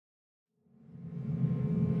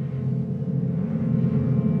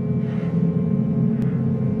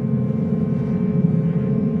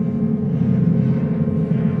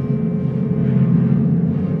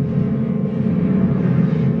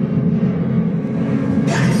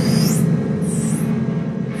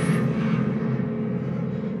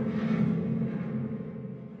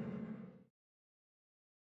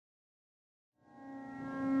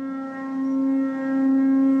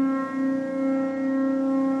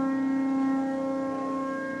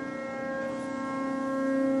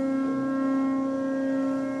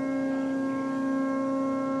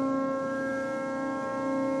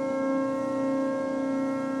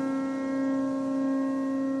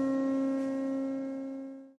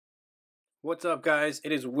What's up, guys?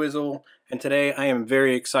 It is Wizzle, and today I am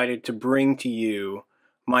very excited to bring to you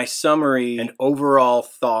my summary and overall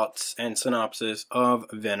thoughts and synopsis of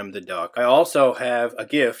Venom the Duck. I also have a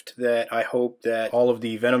gift that I hope that all of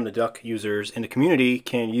the Venom the Duck users in the community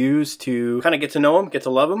can use to kind of get to know him, get to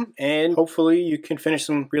love him, and hopefully you can finish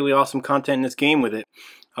some really awesome content in this game with it.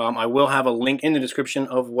 I will have a link in the description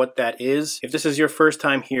of what that is. If this is your first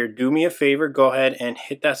time here, do me a favor, go ahead and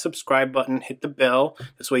hit that subscribe button, hit the bell.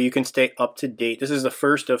 This way you can stay up to date. This is the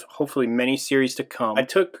first of hopefully many series to come. I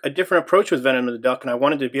took a different approach with Venom the Duck, and I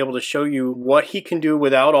wanted to be able to show you what he can do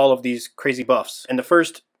without all of these crazy buffs. And the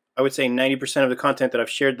first, I would say 90% of the content that I've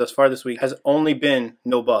shared thus far this week has only been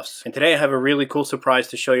no buffs. And today I have a really cool surprise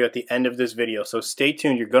to show you at the end of this video. So stay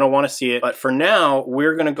tuned, you're going to want to see it. But for now,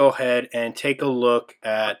 we're going to go ahead and take a look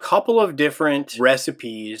at a couple of different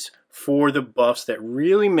recipes for the buffs that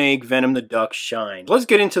really make Venom the Duck shine. Let's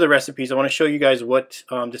get into the recipes. I want to show you guys what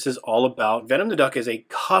this is all about. Venom the Duck is a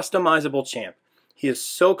customizable champ. He is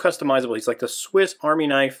so customizable. He's like the Swiss Army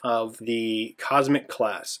knife of the cosmic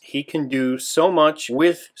class. He can do so much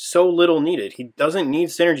with so little needed. He doesn't need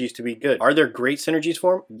synergies to be good. Are there great synergies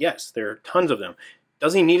for him? Yes, there are tons of them.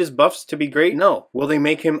 Does he need his buffs to be great? No. Will they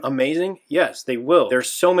make him amazing? Yes, they will.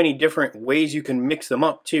 There's so many different ways you can mix them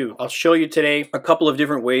up too. I'll show you today a couple of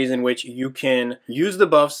different ways in which you can use the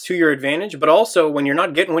buffs to your advantage, but also when you're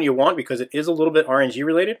not getting what you want because it is a little bit RNG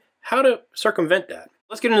related, how to circumvent that.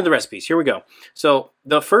 Let's get into the recipes. Here we go. So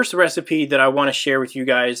the first recipe that I want to share with you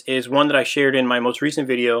guys is one that I shared in my most recent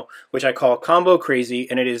video, which I call Combo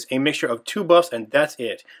Crazy, and it is a mixture of 2 buffs and that's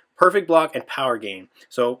it. Perfect block and power gain.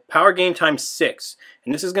 So power gain times 6,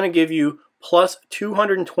 and this is going to give you plus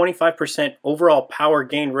 225% overall power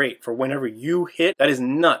gain rate for whenever you hit. That is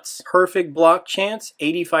nuts. Perfect block chance,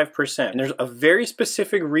 85%. And there's a very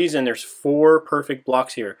specific reason there's 4 perfect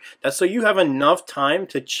blocks here. That's so you have enough time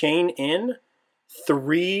to chain in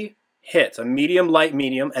 3 hits, a medium, light,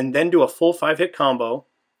 medium, and then do a full 5-hit combo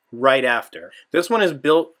right after. This one is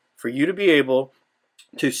built for you to be able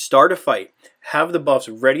to start a fight, have the buffs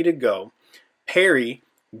ready to go, parry,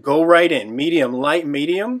 go right in, medium, light,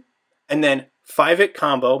 medium, and then 5-hit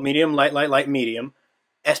combo, medium, light, light, light, medium,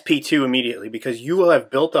 SP2 immediately, because you will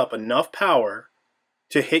have built up enough power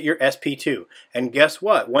to hit your SP2. And guess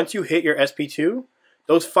what? Once you hit your SP2,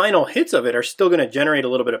 those final hits of it are still going to generate a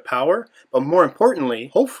little bit of power, but more importantly,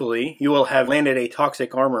 hopefully, you will have landed a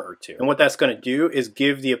toxic armor or 2. And what that's going to do is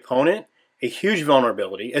give the opponent a huge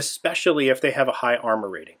vulnerability, especially if they have a high armor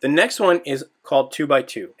rating. The next one is called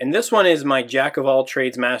 2x2, and this one is my Jack of all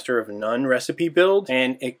trades, master of none recipe build,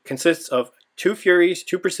 and it consists of 2 Furies,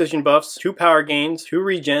 2 Precision buffs, 2 Power gains, 2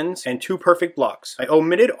 Regens, and 2 Perfect blocks. I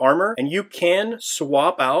omitted armor, and you can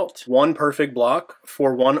swap out 1 Perfect block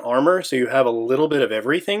for 1 armor, so you have a little bit of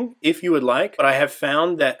everything if you would like, but I have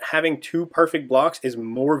found that having 2 Perfect blocks is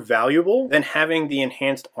more valuable than having the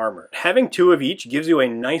enhanced armor. Having 2 of each gives you a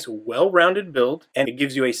nice, well-rounded build, and it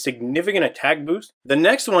gives you a significant attack boost. The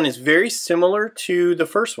next one is very similar to the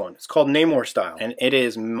first one. It's called Namor style, and it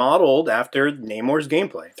is modeled after Namor's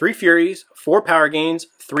gameplay. 3 Furies, 4 power gains,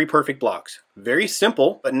 3 perfect blocks. Very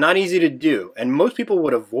simple, but not easy to do. And most people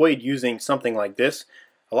would avoid using something like this.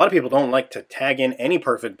 A lot of people don't like to tag in any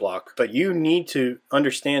perfect block, but you need to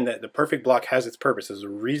understand that the perfect block has its purpose. There's a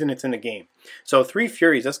reason it's in the game. So 3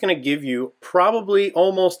 Furies, that's going to give you probably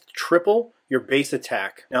almost triple your base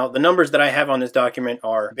attack. Now, the numbers that I have on this document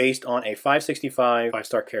are based on a 565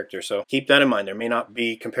 5-star character, so keep that in mind. There may not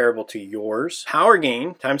be comparable to yours. Power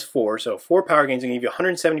gain times 4, so 4 power gains are going to give you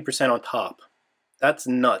 170% on top. That's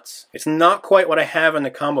nuts. It's not quite what I have in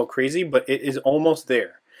the Combo Crazy, but it is almost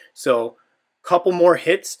there. So, couple more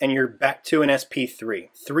hits and you're back to an SP3.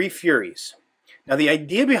 3 Furies. Now, the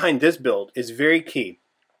idea behind this build is very key.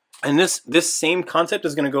 And this same concept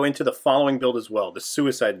is going to go into the following build as well, the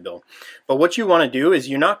suicide build. But what you want to do is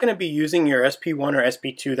you're not going to be using your SP1 or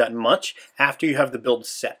SP2 that much after you have the build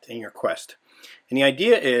set in your quest. And the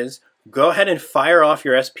idea is go ahead and fire off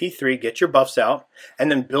your SP3, get your buffs out,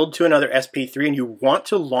 and then build to another SP3. And you want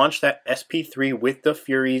to launch that SP3 with the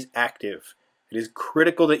Furies active. It is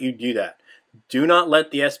critical that you do that. Do not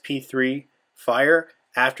let the SP3 fire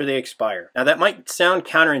after they expire. Now that might sound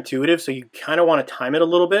counterintuitive, so you kind of want to time it a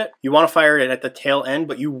little bit. You want to fire it at the tail end,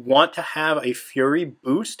 but you want to have a Fury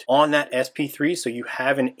boost on that SP3 so you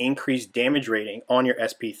have an increased damage rating on your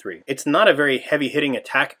SP3. It's not a very heavy hitting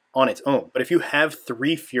attack on its own, but if you have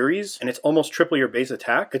 3 Furies and it's almost triple your base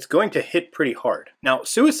attack, it's going to hit pretty hard. Now,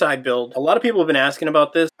 suicide build, a lot of people have been asking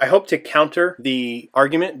about this. I hope to counter the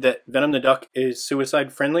argument that Venom the Duck is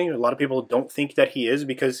suicide friendly. A lot of people don't think that he is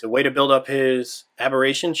because the way to build up his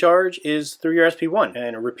aberration charge is through your SP1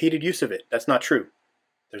 and a repeated use of it. That's not true.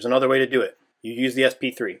 There's another way to do it. You use the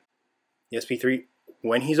SP3. The SP3,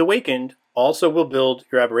 when he's awakened, also will build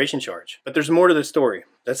your aberration charge. But there's more to the story.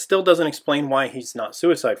 That still doesn't explain why he's not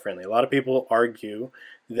suicide friendly. A lot of people argue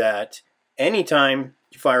that anytime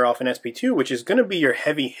you fire off an SP2, which is going to be your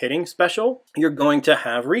heavy hitting special, you're going to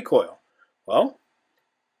have recoil. Well,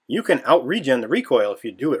 you can out-regen the recoil if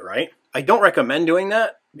you do it right. I don't recommend doing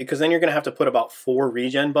that because then you're going to have to put about 4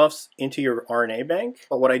 regen buffs into your RNA bank.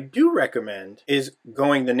 But what I do recommend is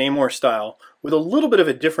going the Namor style with a little bit of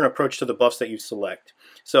a different approach to the buffs that you select.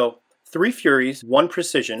 So 3 Furies, 1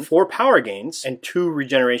 Precision, 4 Power Gains, and 2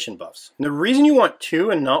 Regeneration buffs. And the reason you want 2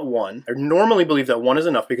 and not 1, I normally believe that 1 is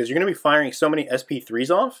enough because you're going to be firing so many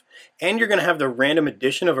SP3s off, and you're going to have the random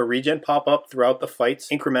addition of a regen pop up throughout the fights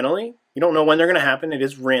incrementally. You don't know when they're going to happen, it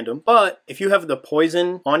is random. But if you have the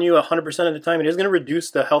poison on you 100% of the time, it is going to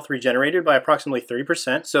reduce the health regenerated by approximately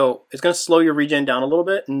 30%. So it's going to slow your regen down a little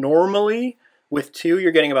bit. Normally, with 2,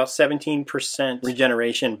 you're getting about 17%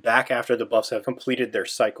 regeneration back after the buffs have completed their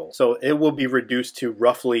cycle. So it will be reduced to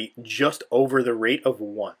roughly just over the rate of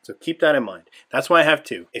 1. So keep that in mind. That's why I have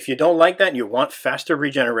 2. If you don't like that and you want faster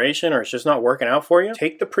regeneration or it's just not working out for you,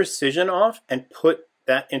 take the precision off and put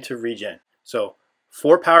that into regen. So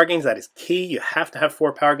 4 power gains, that is key. You have to have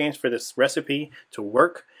 4 power gains for this recipe to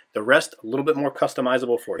work. The rest, a little bit more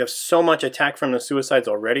customizable for you. You have so much attack from the suicides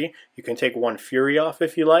already. You can take 1 Fury off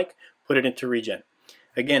if you like, put it into regen.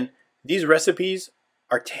 Again, these recipes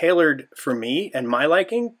are tailored for me and my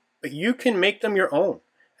liking, but you can make them your own.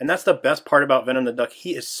 And that's the best part about Venom the Duck.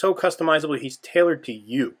 He is so customizable, he's tailored to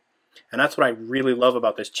you. And that's what I really love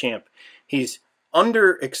about this champ. He's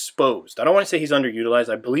underexposed. I don't want to say he's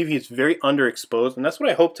underutilized. I believe he's very underexposed, and that's what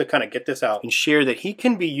I hope to kind of get this out and share, that he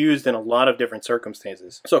can be used in a lot of different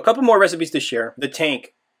circumstances. So a couple more recipes to share. The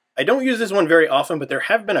tank. I don't use this one very often, but there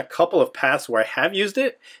have been a couple of paths where I have used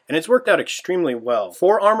it, and it's worked out extremely well.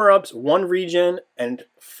 4 armor ups, 1 regen, and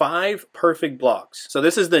 5 perfect blocks. So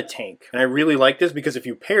this is the tank, and I really like this because if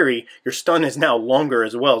you parry, your stun is now longer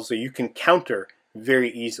as well, so you can counter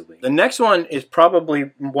very easily. The next one is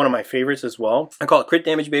probably one of my favorites as well. I call it Crit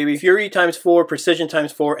Damage Baby. Fury times 4, Precision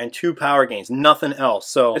times 4, and 2 power gains. Nothing else.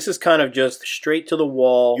 So this is kind of just straight to the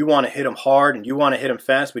wall. You want to hit them hard and you want to hit them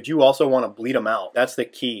fast, but you also want to bleed them out. That's the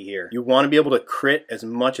key here. You want to be able to crit as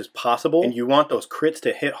much as possible, and you want those crits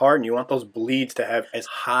to hit hard, and you want those bleeds to have as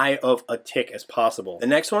high of a tick as possible. The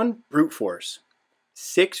next one, Brute Force.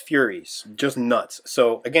 6 Furies, just nuts.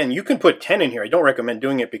 So again, you can put 10 in here. I don't recommend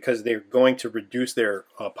doing it because they're going to reduce their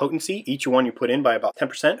potency, each one you put in, by about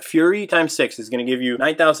 10%. Fury times 6 is going to give you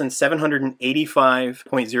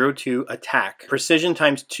 9,785.02 attack. Precision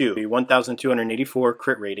times 2, 1,284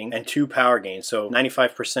 crit rating, and 2 power gains, so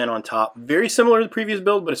 95% on top. Very similar to the previous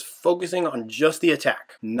build, but it's focusing on just the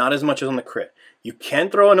attack, not as much as on the crit. You can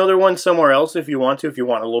throw another one somewhere else if you want to. If you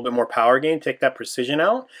want a little bit more power gain, take that precision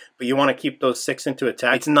out. But you want to keep those 6 into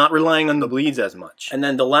attack. It's not relying on the bleeds as much. And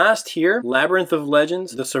then the last here, Labyrinth of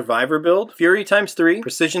Legends, the Survivor build. Fury times 3,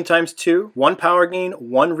 Precision times 2, 1 power gain,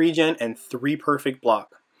 1 regen, and 3 perfect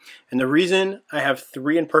block. And the reason I have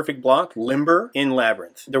 3 in perfect block, Limber in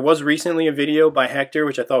Labyrinth. There was recently a video by Hector,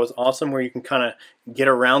 which I thought was awesome, where you can kind of get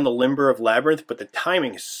around the Limber of Labyrinth, but the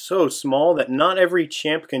timing is so small that not every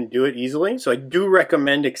champ can do it easily. So I do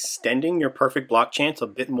recommend extending your perfect block chance a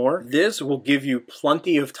bit more. This will give you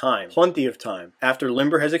plenty of time after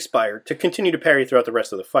Limber has expired to continue to parry throughout the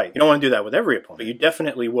rest of the fight. You don't want to do that with every opponent, but you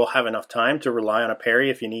definitely will have enough time to rely on a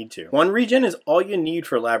parry if you need to. 1 regen is all you need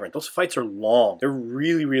for Labyrinth. Those fights are long. They're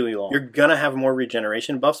really, really long. You're gonna have more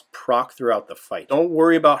regeneration buffs proc throughout the fight. Don't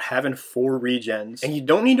worry about having 4 regens, and you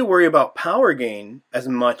don't need to worry about power gain as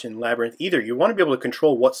much in Labyrinth either. You want to be able to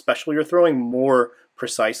control what special you're throwing more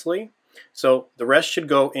precisely. So the rest should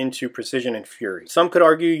go into Precision and Fury. Some could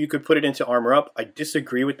argue you could put it into Armor Up. I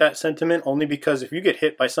disagree with that sentiment, only because if you get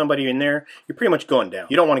hit by somebody in there, you're pretty much going down.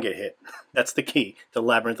 You don't want to get hit. That's the key to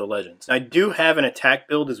Labyrinth of Legends. I do have an attack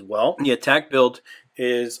build as well. The attack build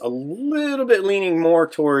is a little bit leaning more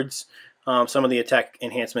towards some of the attack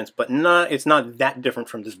enhancements, but it's not that different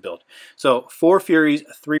from this build. So 4 Furies,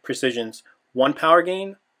 3 Precisions, 1 power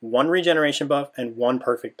gain, 1 regeneration buff, and 1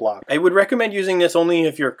 perfect block. I would recommend using this only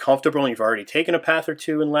if you're comfortable and you've already taken a path or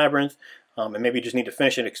 2 in Labyrinth, and maybe you just need to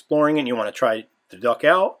finish it exploring it and you want to try the duck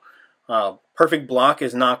out. Perfect block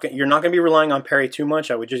is you're not going to be relying on parry too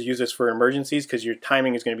much. I would just use this for emergencies because your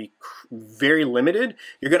timing is going to be very limited.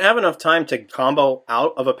 You're going to have enough time to combo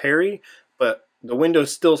out of a parry, but the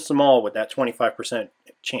window's still small with that 25%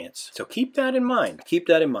 chance. So keep that in mind. Keep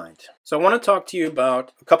that in mind. So I want to talk to you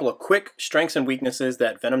about a couple of quick strengths and weaknesses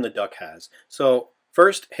that Venom the Duck has. So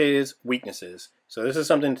first, his weaknesses. So this is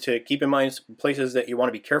something to keep in mind, places that you want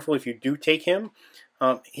to be careful if you do take him.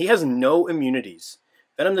 He has no immunities.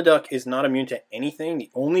 Venom the Duck is not immune to anything.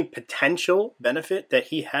 The only potential benefit that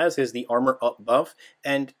he has is the armor up buff,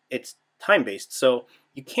 and it's time-based, so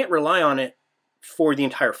you can't rely on it for the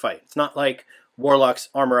entire fight. It's not like Warlock's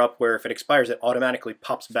armor up where if it expires it automatically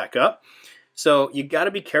pops back up. So you got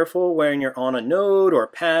to be careful when you're on a node or a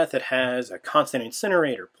path that has a constant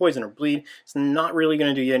incinerate or poison or bleed. It's not really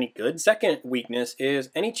going to do you any good. Second weakness is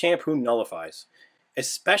any champ who nullifies,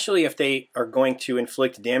 especially if they are going to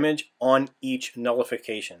inflict damage on each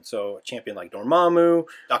nullification. So a champion like Dormammu,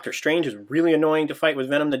 Doctor Strange is really annoying to fight with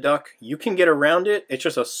Venom the Duck. You can get around it. It's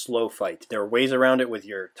just a slow fight. There are ways around it with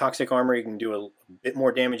your toxic armor. You can do a bit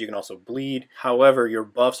more damage. You can also bleed. However, your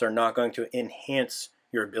buffs are not going to enhance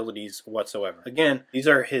your abilities whatsoever. Again, these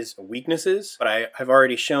are his weaknesses, but I have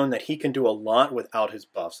already shown that he can do a lot without his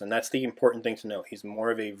buffs, and that's the important thing to know. He's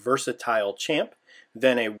more of a versatile champ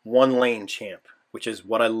than a one-lane champ, which is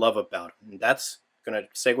what I love about him. And that's going to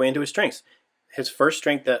segue into his strengths. His first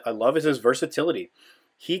strength that I love is his versatility.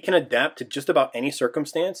 He can adapt to just about any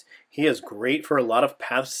circumstance. He is great for a lot of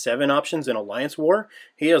Path 7 options in Alliance War.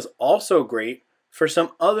 He is also great for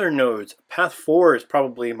some other nodes. Path 4 is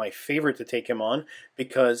probably my favorite to take him on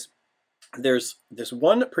because there's this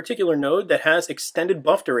one particular node that has extended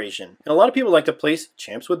buff duration. And a lot of people like to place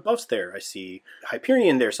champs with buffs there. I see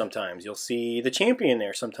Hyperion there sometimes. You'll see the Champion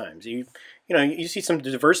there sometimes. You see some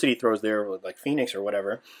diversity throws there, like Phoenix or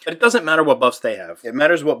whatever. But it doesn't matter what buffs they have. It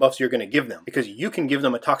matters what buffs you're going to give them, because you can give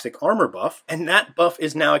them a toxic armor buff, and that buff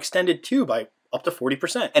is now extended too by up to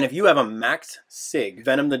 40%. And if you have a maxed SIG,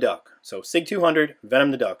 Venom the Duck, so SIG 200,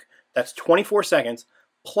 Venom the Duck, that's 24 seconds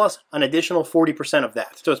plus an additional 40% of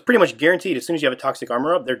that. So it's pretty much guaranteed as soon as you have a toxic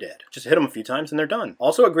armor up, they're dead. Just hit them a few times and they're done.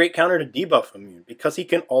 Also a great counter to debuff immune because he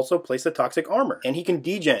can also place the toxic armor and he can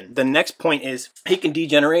degen. The next point is he can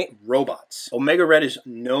degenerate robots. Omega Red is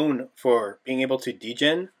known for being able to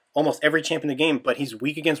degen almost every champ in the game, but he's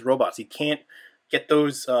weak against robots. He can't get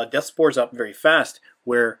those death spores up very fast,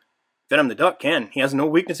 where Venom the Duck can. He has no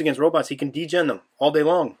weakness against robots. He can degen them all day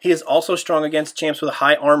long. He is also strong against champs with a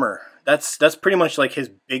high armor. That's pretty much like his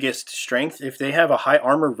biggest strength. If they have a high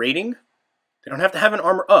armor rating, they don't have to have an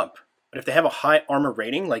armor up. But if they have a high armor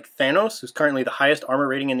rating, like Thanos, who's currently the highest armor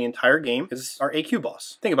rating in the entire game, is our AQ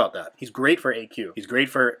boss. Think about that. He's great for AQ. He's great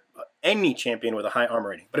for any champion with a high armor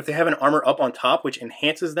rating. But if they have an armor up on top, which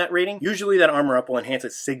enhances that rating, usually that armor up will enhance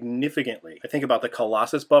it significantly. I think about the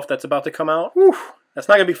Colossus buff that's about to come out. Whew, that's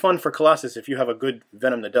not going to be fun for Colossus if you have a good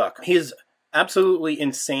Venom the Duck. He is absolutely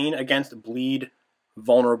insane against bleed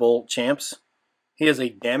vulnerable champs. He is a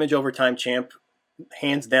damage over time champ,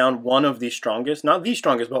 hands down one of the strongest, not the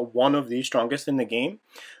strongest, but one of the strongest in the game.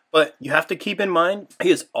 But you have to keep in mind, he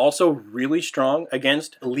is also really strong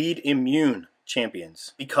against bleed immune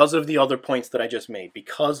champions because of the other points that I just made,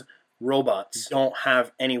 because robots don't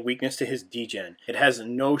have any weakness to his degen. It has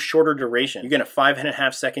no shorter duration. You get a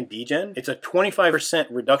 5.5 second degen. It's a 25%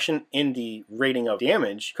 reduction in the rating of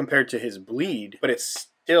damage compared to his bleed, but it's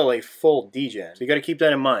still a full degen. So you got to keep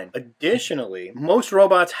that in mind. Additionally, most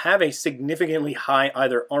robots have a significantly high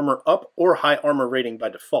either armor up or high armor rating by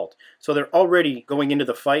default. So they're already going into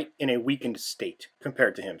the fight in a weakened state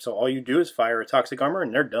compared to him. So all you do is fire a toxic armor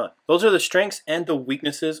and they're done. Those are the strengths and the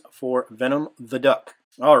weaknesses for Venom the Duck.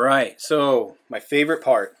 All right, so my favorite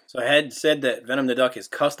part. So I had said that Venom the Duck is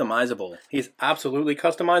customizable. He's absolutely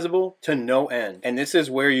customizable to no end. And this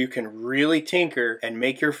is where you can really tinker and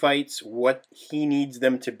make your fights what he needs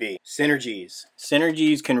them to be. Synergies.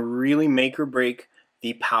 Synergies can really make or break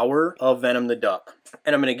the power of Venom the Duck.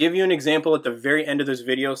 And I'm going to give you an example at the very end of this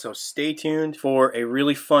video, so stay tuned for a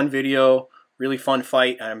really fun video, really fun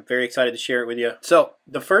fight, and I'm very excited to share it with you. So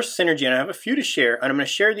the first synergy, and I have a few to share, and I'm going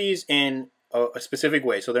to share these in a specific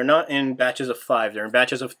way. So they're not in batches of 5, they're in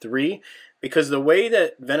batches of 3, because the way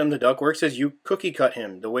that Venom the Duck works is you cookie cut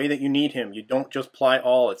him the way that you need him. You don't just apply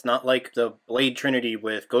all. It's not like the Blade Trinity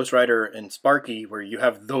with Ghost Rider and Sparky where you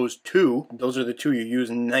have those two. Those are the two you use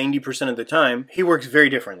 90% of the time. He works very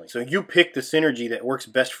differently. So you pick the synergy that works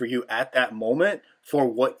best for you at that moment for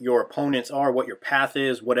what your opponents are, what your path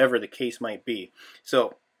is, whatever the case might be.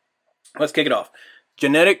 So let's kick it off.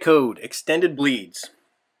 Genetic code, extended bleeds.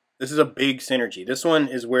 This is a big synergy. This one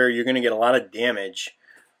is where you're going to get a lot of damage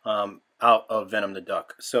out of Venom the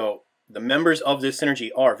Duck. So the members of this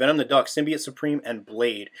synergy are Venom the Duck, Symbiote Supreme, and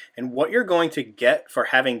Blade. And what you're going to get for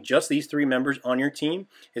having just these 3 members on your team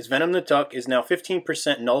is Venom the Duck is now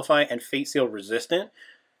 15% Nullify and Fate Seal resistant.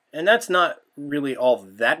 And that's not really all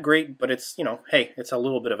that great, but it's, you know, hey, it's a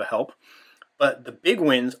little bit of a help. But the big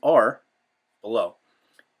wins are below.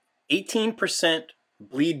 18%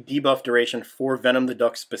 bleed debuff duration for Venom the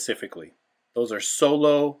Duck specifically. Those are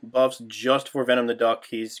solo buffs just for Venom the Duck.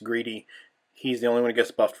 He's greedy. He's the only one who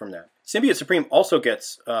gets buffed from that. Symbiote Supreme also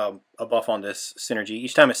gets a buff on this synergy.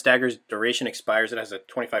 Each time a stagger's duration expires, it has a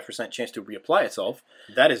 25% chance to reapply itself.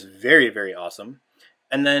 That is very, very awesome.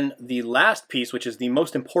 And then the last piece, which is the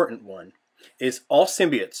most important one, is all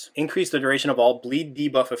symbiotes increase the duration of all bleed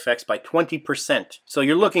debuff effects by 20%. So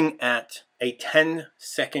you're looking at a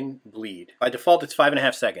 10-second bleed. By default, it's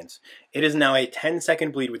 5.5 seconds. It is now a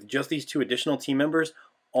 10-second bleed with just these 2 additional team members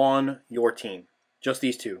on your team. Just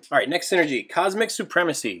these 2. All right, next synergy, Cosmic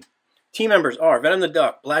Supremacy. Team members are Venom the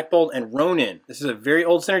Duck, Black Bolt, and Ronin. This is a very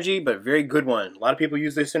old synergy, but a very good one. A lot of people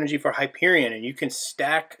use this synergy for Hyperion, and you can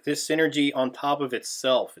stack this synergy on top of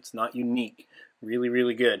itself. It's not unique. Really,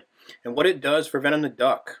 really good. And what it does for Venom the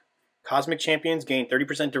Duck, Cosmic Champions gain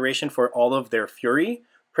 30% duration for all of their Fury,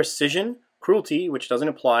 Precision, Cruelty, which doesn't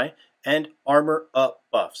apply, and Armor Up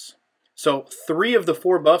buffs. So 3 of the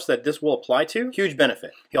 4 buffs that this will apply to, huge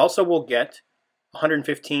benefit. He also will get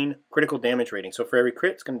 115 critical damage rating. So for every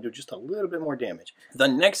crit, it's going to do just a little bit more damage. The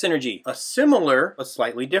next synergy, a similar but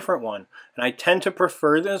slightly different one. And I tend to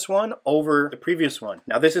prefer this one over the previous one.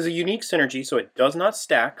 Now this is a unique synergy, so it does not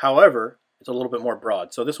stack. However, it's a little bit more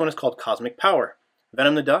broad. So this one is called Cosmic Power.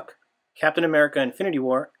 Venom the Duck, Captain America Infinity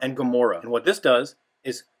War, and Gamora. And what this does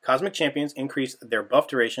is Cosmic Champions increase their buff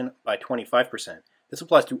duration by 25%. This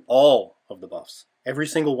applies to all of the buffs. Every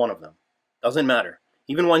single one of them. Doesn't matter.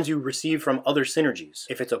 Even ones you receive from other synergies.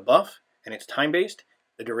 If it's a buff and it's time-based,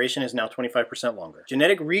 the duration is now 25% longer.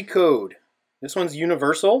 Genetic Recode. This one's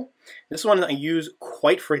universal. This one I use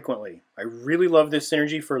quite frequently. I really love this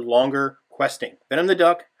synergy for longer questing. Venom the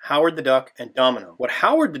Duck, Howard the Duck, and Domino. What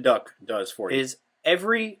Howard the Duck does for you is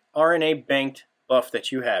every RNA banked buff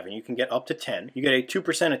that you have, and you can get up to 10, you get a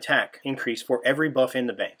 2% attack increase for every buff in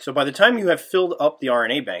the bank. So by the time you have filled up the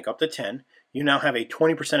RNA bank up to 10, you now have a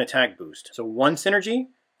 20% attack boost. So one synergy,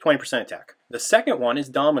 20% attack. The second one is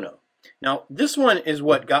Domino. Now this one is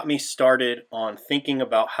what got me started on thinking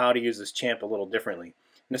about how to use this champ a little differently.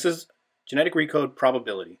 And this is Genetic Recode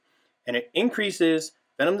Probability. And it increases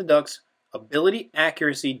Venom the Duck's ability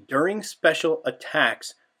accuracy during special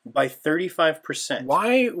attacks by 35%.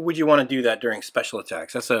 Why would you want to do that during special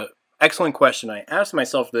attacks? That's an excellent question. I asked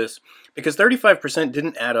myself this because 35%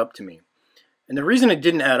 didn't add up to me. And the reason it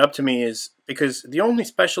didn't add up to me is because the only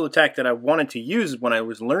special attack that I wanted to use when I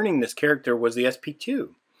was learning this character was the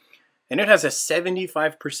SP2. And it has a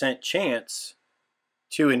 75% chance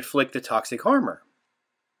to inflict the toxic armor.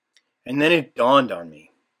 And then it dawned on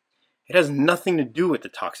me. It has nothing to do with the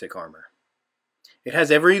toxic armor. It has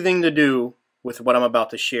everything to do with what I'm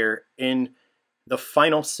about to share in the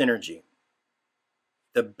final synergy.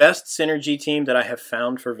 The best synergy team that I have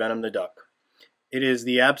found for Venom the Duck. It is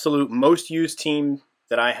the absolute most used team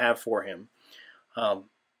that I have for him.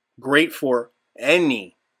 Great for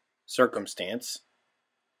any circumstance.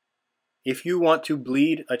 If you want to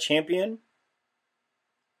bleed a champion,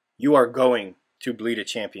 you are going to bleed a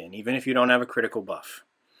champion, even if you don't have a critical buff.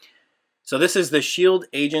 So this is the Shield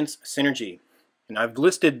Agents Synergy. And I've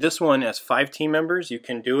listed this one as 5 team members. You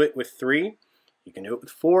can do it with 3. You can do it with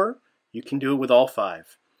 4. You can do it with all 5. It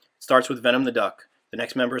starts with Venom the Duck. The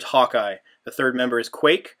next member is Hawkeye. The 3rd member is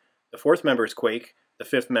Quake. The 4th member is Quake. The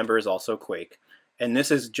 5th member is also Quake. And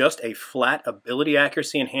this is just a flat ability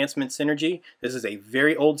accuracy enhancement synergy. This is a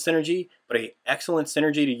very old synergy, but an excellent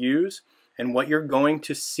synergy to use. And what you're going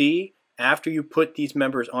to see after you put these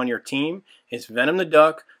members on your team is Venom the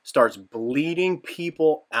Duck starts bleeding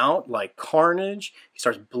people out like Carnage. He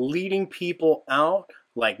starts bleeding people out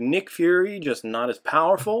like Nick Fury, just not as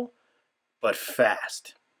powerful, but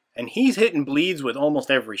fast. And he's hitting bleeds with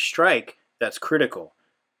almost every strike that's critical.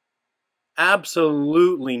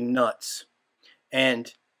 Absolutely nuts.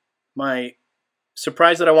 And my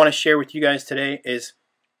surprise that I want to share with you guys today is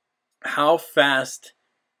how fast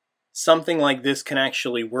something like this can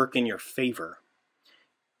actually work in your favor.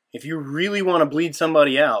 If you really want to bleed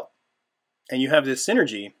somebody out and you have this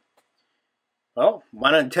synergy, well,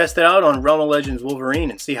 why not test it out on Realm of Legends Wolverine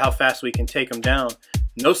and see how fast we can take him down.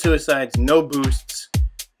 No suicides, no boosts,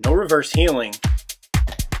 no reverse healing,